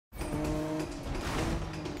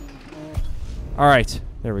Alright,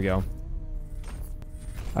 there we go.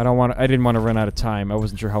 I didn't want to run out of time. I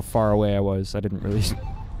wasn't sure how far away I was. I didn't really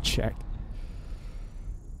check.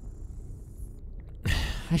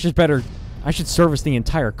 I should service the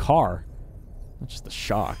entire car. Not just the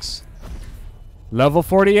shocks. Level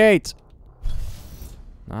 48!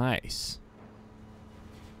 Nice.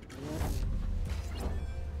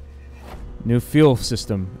 New fuel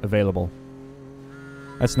system available.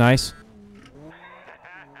 That's nice.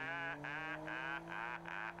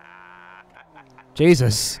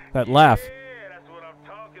 Jesus, that laugh. Yeah, that's what I'm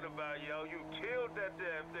talking about, yo. You killed that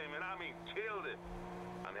damn thing, man. I mean, killed it.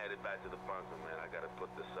 I'm headed back to the bunker, man. I gotta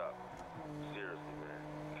put this up. Seriously, man.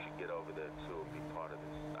 You should get over there, too, and be part of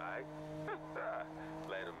this, alright?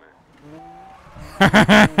 Later, man.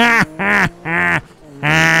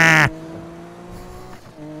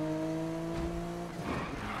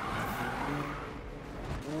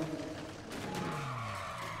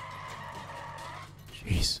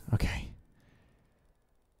 Jeez, okay.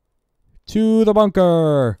 To the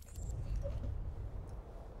bunker!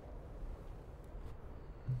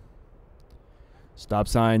 Stop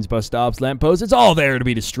signs, bus stops, lampposts, it's all there to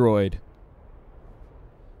be destroyed.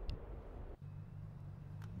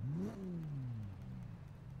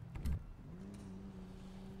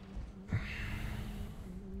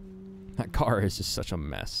 That car is just such a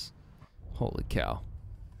mess. Holy cow.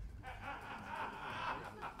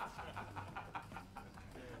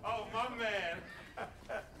 Oh, my man.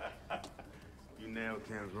 You nailed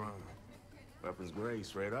Cam's run. Weapons grade,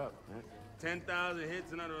 straight up. 10,000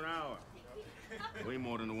 hits in under an hour. Way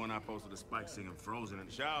more than the one I posted to Spike singing Frozen in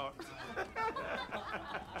the shower.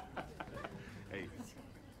 Hey,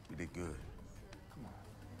 you did good. Come on.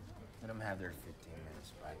 Let them have their 15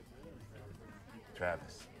 minutes, right?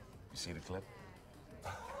 Travis, you see the clip?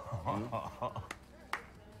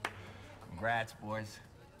 Congrats, boys.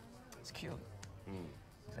 It's cute.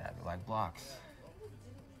 Exactly like blocks.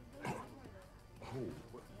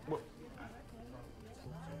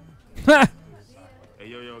 Hey,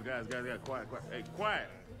 yo, guys, quiet. Hey, quiet.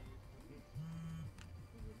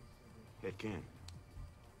 Hey, Ken.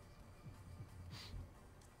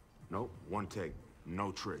 Nope, one take,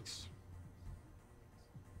 no tricks.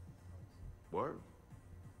 Word?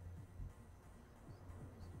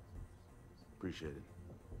 Appreciate it.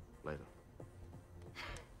 Later.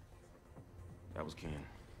 That was Ken.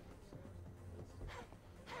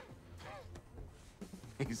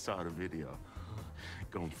 He saw the video.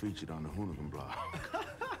 Gonna feature it on the Hoonigan blog.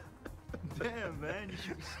 Damn, man, you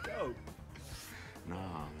should be stoked. Nah,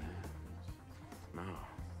 man. Nah.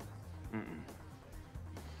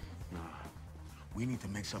 Nah. We need to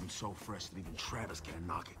make something so fresh that even Travis can't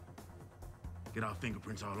knock it. Get our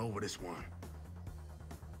fingerprints all over this one.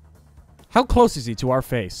 How close is he to our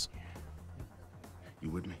face? You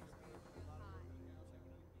with me?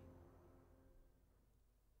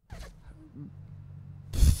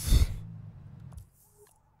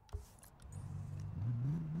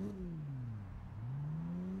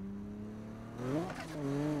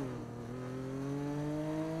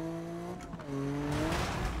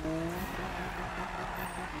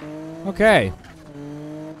 Okay.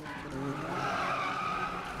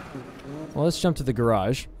 Well, let's jump to the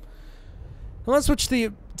garage. Well, let's switch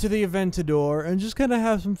to the Aventador and just kind of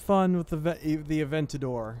have some fun with the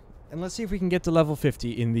Aventador. And let's see if we can get to level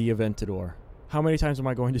 50 in the Aventador. How many times am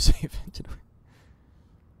I going to say Aventador?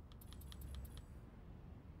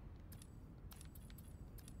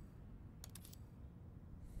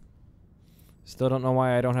 Still don't know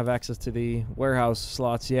why I don't have access to the warehouse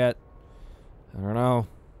slots yet. I don't know.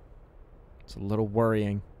 It's a little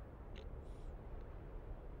worrying.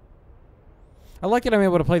 I like that I'm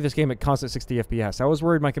able to play this game at constant 60 FPS. I was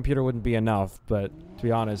worried my computer wouldn't be enough, but to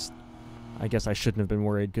be honest, I guess I shouldn't have been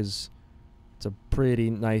worried because it's a pretty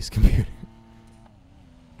nice computer.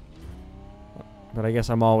 But I guess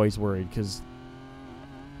I'm always worried because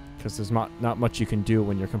there's not much you can do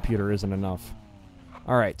when your computer isn't enough.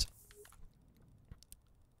 All right.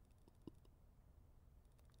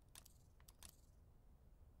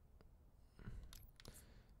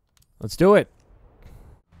 Let's do it.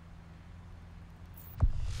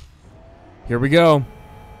 Here we go.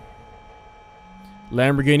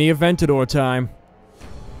 Lamborghini Aventador time.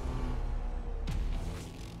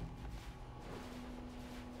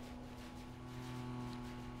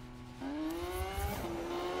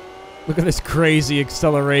 Look at this crazy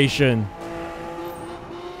acceleration.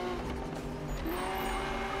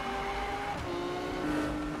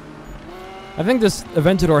 I think this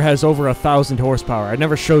Aventador has over 1,000 horsepower. I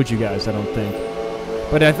never showed you guys, I don't think.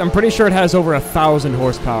 But I'm pretty sure it has over 1,000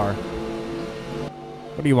 horsepower.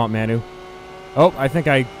 What do you want, Manu? Oh, I think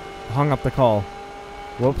I hung up the call.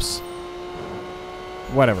 Whoops.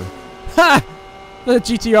 Whatever. Ha! The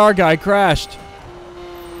GTR guy crashed.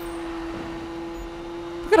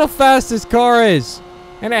 Look at how fast this car is.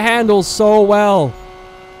 And it handles so well.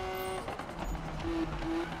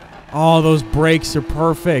 Oh, those brakes are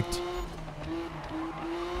perfect.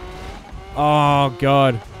 Oh,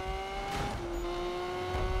 God.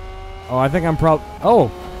 Oh, I think I'm Oh.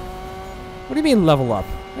 What do you mean level up?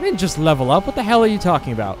 I didn't just level up. What the hell are you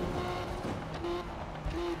talking about?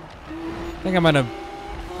 I think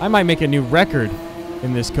I might make a new record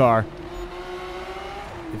in this car.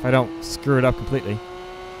 If I don't screw it up completely.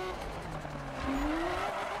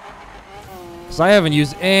 Because I haven't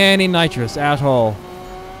used any nitrous at all.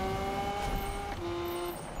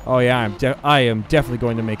 Oh yeah, I am definitely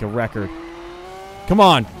going to make a record. Come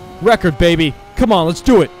on! Record, baby! Come on, let's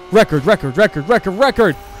do it! Record, record, record, record,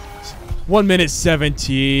 record! 1 minute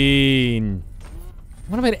 17.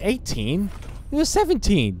 1 minute 18? It was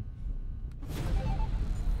 17.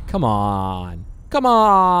 Come on. Come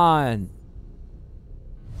on!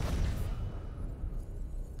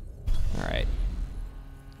 Alright.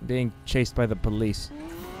 Being chased by the police.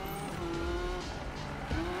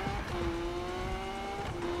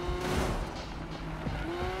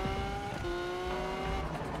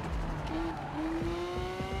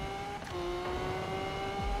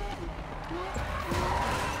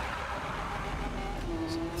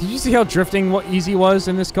 Did you see how drifting easy was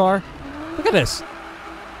in this car? Look at this.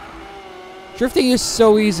 Drifting is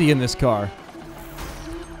so easy in this car.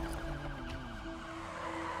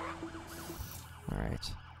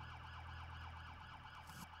 Alright.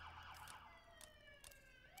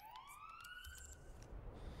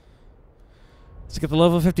 Let's get the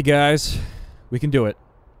level 50, guys. We can do it.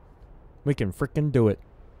 We can frickin' do it.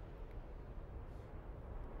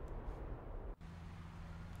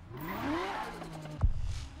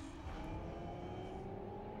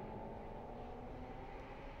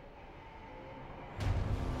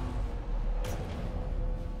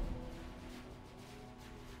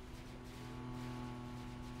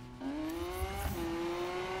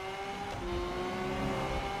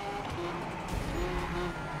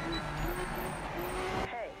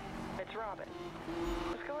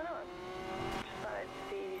 What's going on? Just thought I'd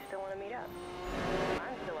see if you still want to meet up.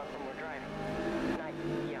 I'm still up and we're driving. Night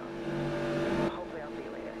young. Hopefully I'll see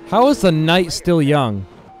you later. How is the night still young?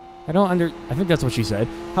 I think that's what she said.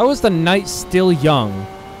 How is the night still young?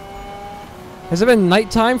 Has it been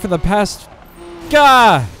nighttime for the past...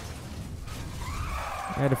 Gah!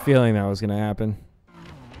 I had a feeling that was gonna happen.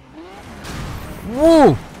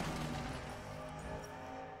 Woo!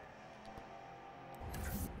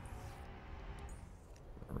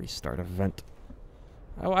 Restart event.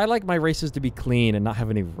 Oh, I like my races to be clean and not have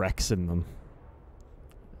any wrecks in them.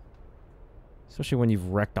 Especially when you've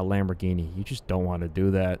wrecked a Lamborghini. You just don't want to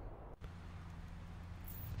do that.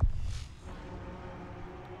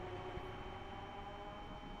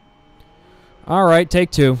 Alright,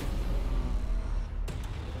 take two.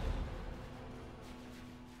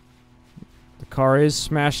 The car is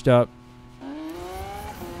smashed up.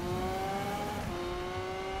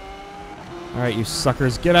 Alright, you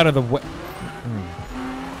suckers, get out of the way.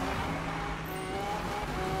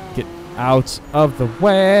 Get out of the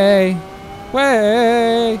way.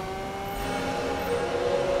 Way.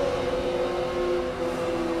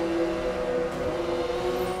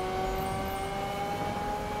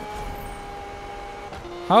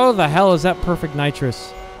 How the hell is that perfect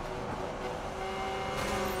nitrous?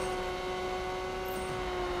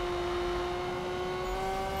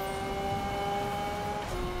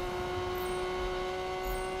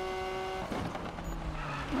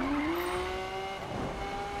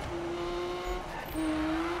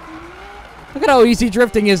 Look at how easy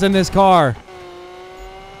drifting is in this car.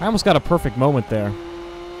 I almost got a perfect moment there.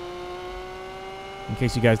 In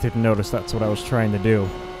case you guys didn't notice, that's what I was trying to do.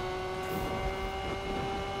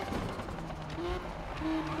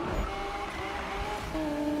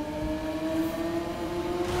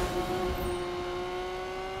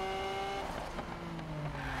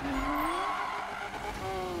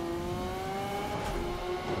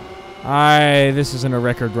 This isn't a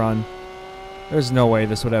record run. There's no way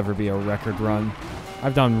this would ever be a record run.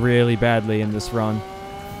 I've done really badly in this run.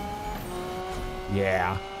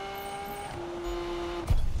 Yeah.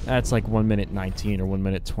 That's like 1 minute 19 or 1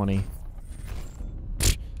 minute 20.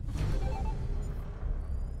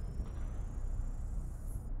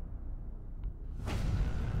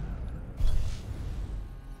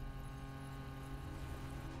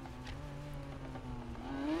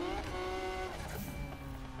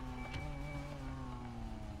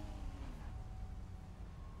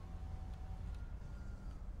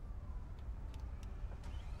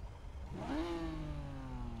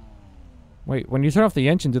 Wait, when you turn off the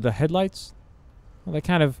engine, do the headlights? Well, they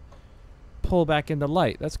kind of pull back into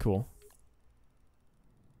light. That's cool.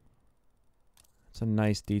 It's a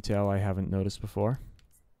nice detail I haven't noticed before.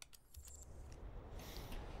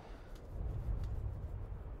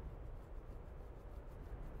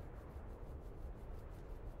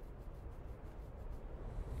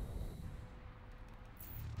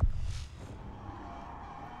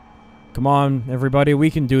 Come on, everybody,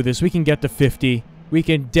 we can do this. We can get to 50. We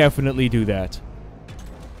can definitely do that.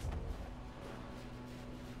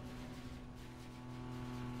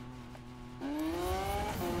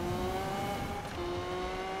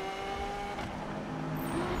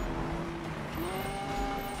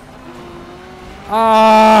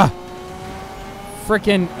 Ah!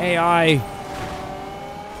 Frickin' AI.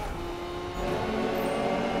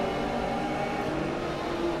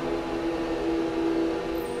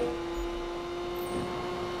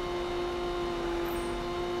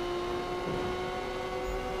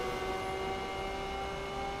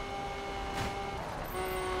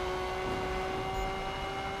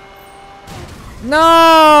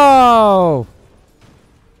 No!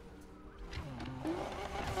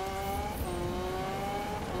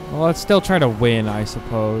 Well, let's still try to win, I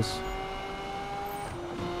suppose.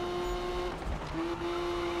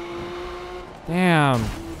 Damn.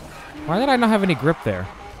 Why did I not have any grip there?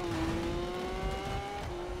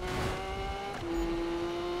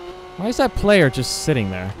 Why is that player just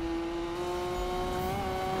sitting there?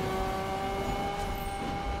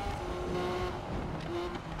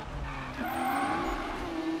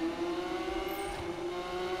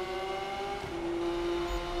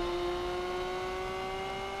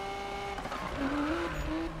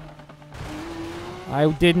 I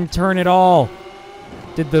didn't turn at all.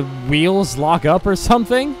 Did the wheels lock up or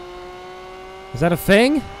something? Is that a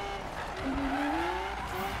thing?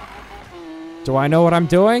 Do I know what I'm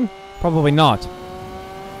doing? Probably not.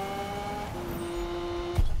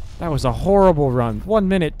 That was a horrible run. 1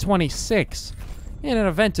 minute 26. In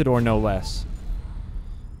an Aventador, no less.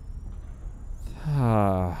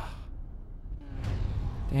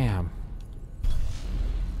 Damn.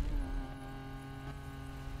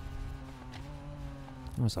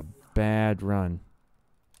 That was a bad run.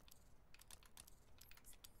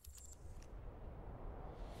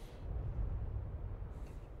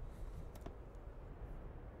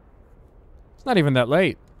 It's not even that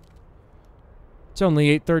late. It's only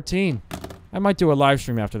 8:13. I might do a live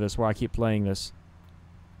stream after this where I keep playing this,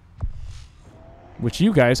 which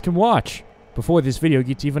you guys can watch before this video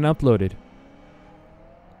gets even uploaded,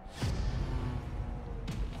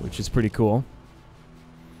 which is pretty cool.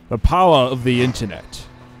 The power of the internet.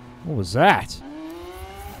 What was that?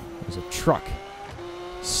 It was a truck.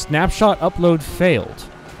 Snapshot upload failed.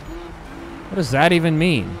 What does that even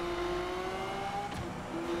mean?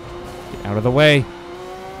 Get out of the way.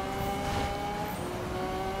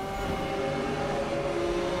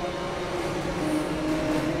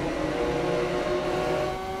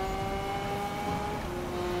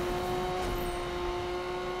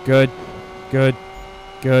 Good. Good.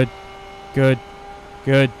 Good. Good.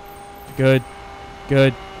 Good. Good.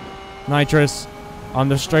 Good. Nitrous on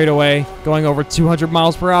the straightaway, going over 200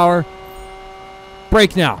 miles per hour.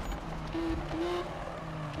 Brake now.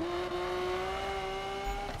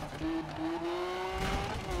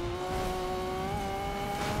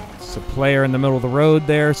 It's a player in the middle of the road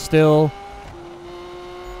there still.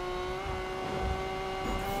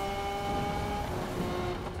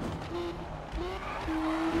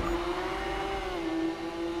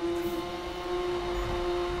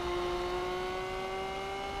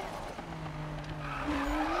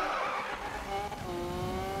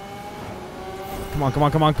 Come on, come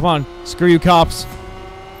on, come on, come on. Screw you, cops.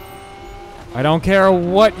 I don't care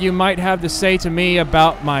what you might have to say to me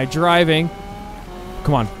about my driving.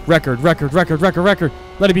 Come on. Record, record, record, record, record.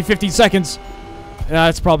 Let it be 15 seconds.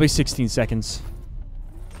 It's probably 16 seconds.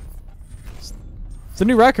 It's a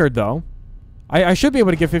new record, though. I should be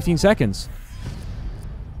able to get 15 seconds.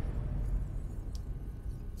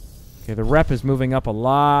 Okay, the rep is moving up a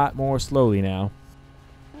lot more slowly now.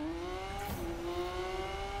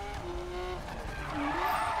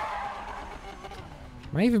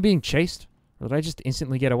 Am I even being chased? Or did I just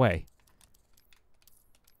instantly get away?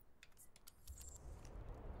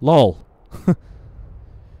 LOL.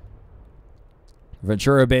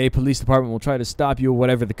 Ventura Bay Police Department will try to stop you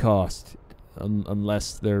whatever the cost.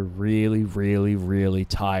 Unless they're really, really, really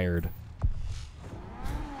tired.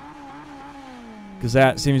 Because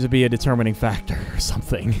that seems to be a determining factor or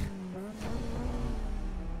something.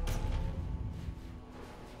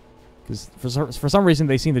 Because for some reason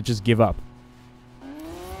they seem to just give up.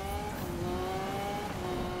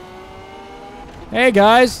 Hey,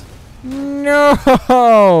 guys. No!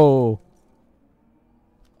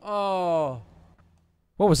 Oh.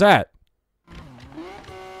 What was that?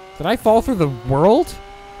 Did I fall through the world?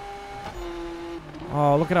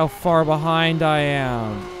 Oh, look at how far behind I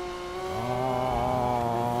am. Oh.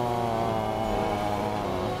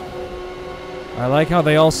 I like how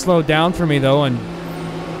they all slowed down for me, though, and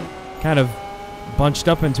kind of bunched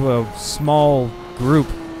up into a small group.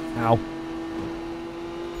 Ow.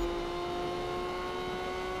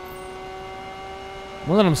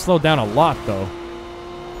 Well, then I'm slowed down a lot, though.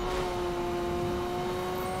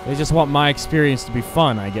 They just want my experience to be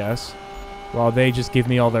fun, I guess. While they just give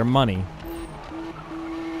me all their money.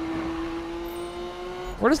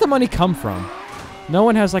 Where does the money come from? No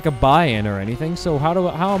one has like a buy-in or anything, so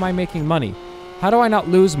how am I making money? How do I not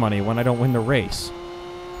lose money when I don't win the race?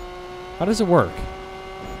 How does it work?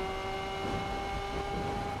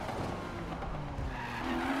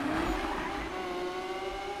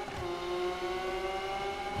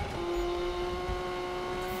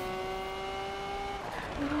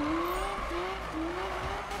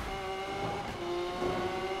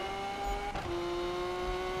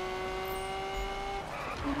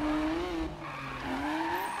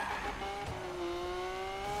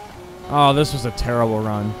 Oh, this was a terrible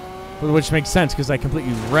run. Which makes sense, because I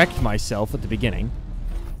completely wrecked myself at the beginning.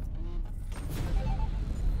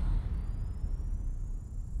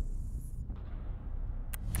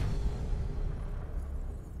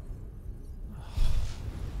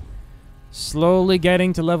 Slowly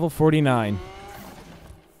getting to level 49.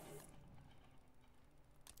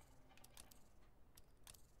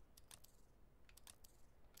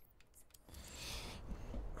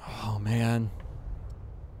 Oh, man.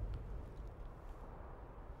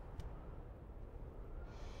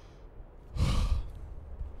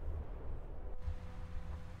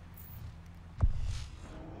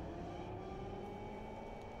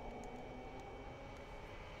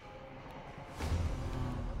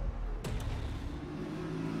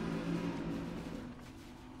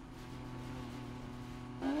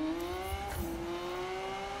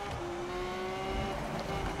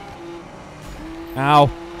 Ow.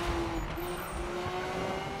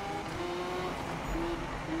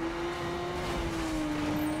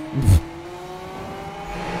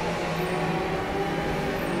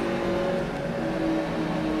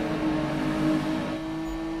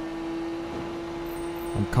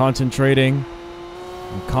 I'm concentrating.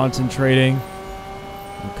 I'm concentrating.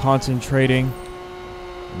 I'm concentrating.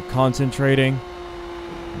 I'm concentrating.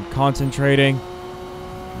 I'm concentrating.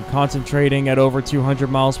 I'm concentrating at over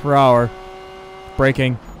 200 miles per hour.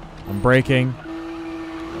 Braking. I'm braking.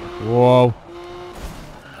 Whoa.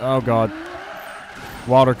 Oh, God.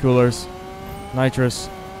 Water coolers. Nitrous.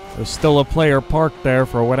 There's still a player parked there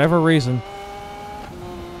for whatever reason.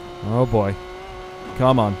 Oh, boy.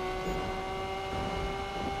 Come on.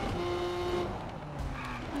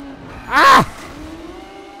 Ah!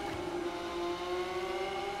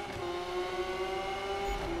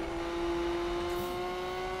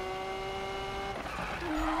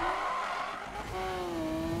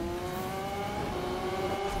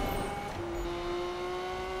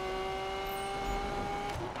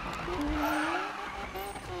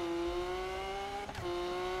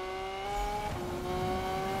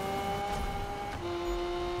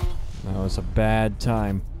 That was a bad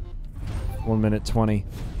time. 1 minute 20.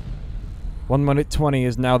 1 minute 20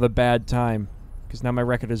 is now the bad time. Because now my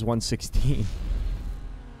record is 116.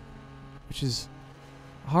 Which is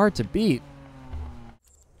hard to beat.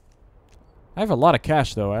 I have a lot of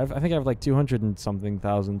cash, though. I think I have like 200 and something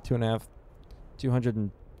thousand. 200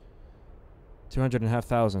 and a half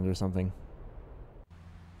thousand or something.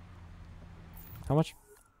 How much?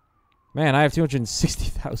 Man, I have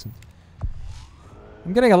 260,000.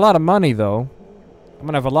 I'm getting a lot of money, though. I'm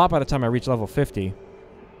gonna have a lot by the time I reach level 50.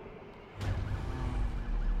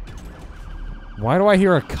 Why do I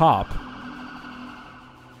hear a cop?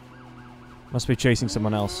 Must be chasing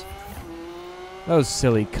someone else. Those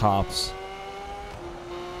silly cops.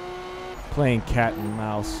 Playing cat and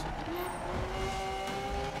mouse.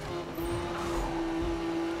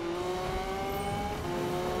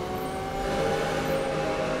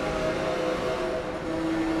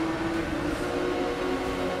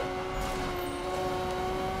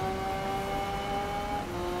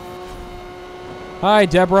 Hi,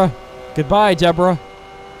 Deborah. Goodbye, Deborah.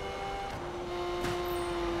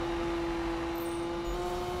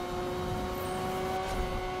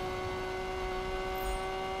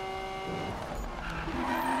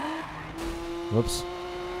 Whoops.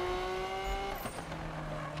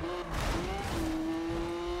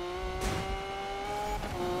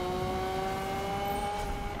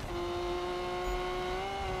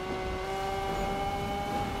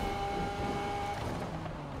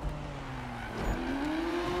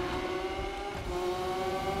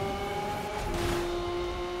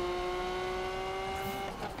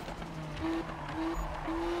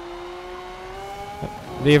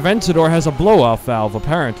 The Aventador has a blow-off valve,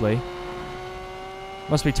 apparently.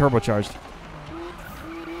 Must be turbocharged.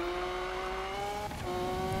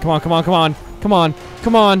 Come on, come on, come on. Come on,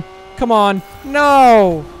 come on, come on.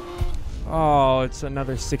 No! Oh, it's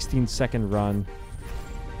another 16-second run.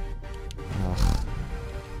 Ugh.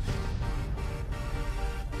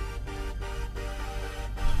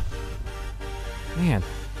 Man.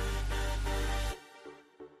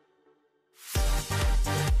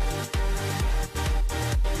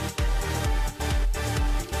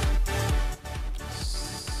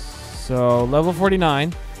 So, level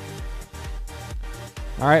 49.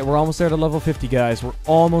 Alright, we're almost there to level 50, guys. We're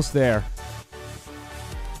almost there.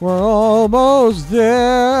 We're almost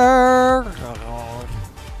there.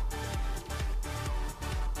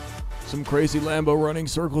 Some crazy Lambo running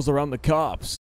circles around the cops.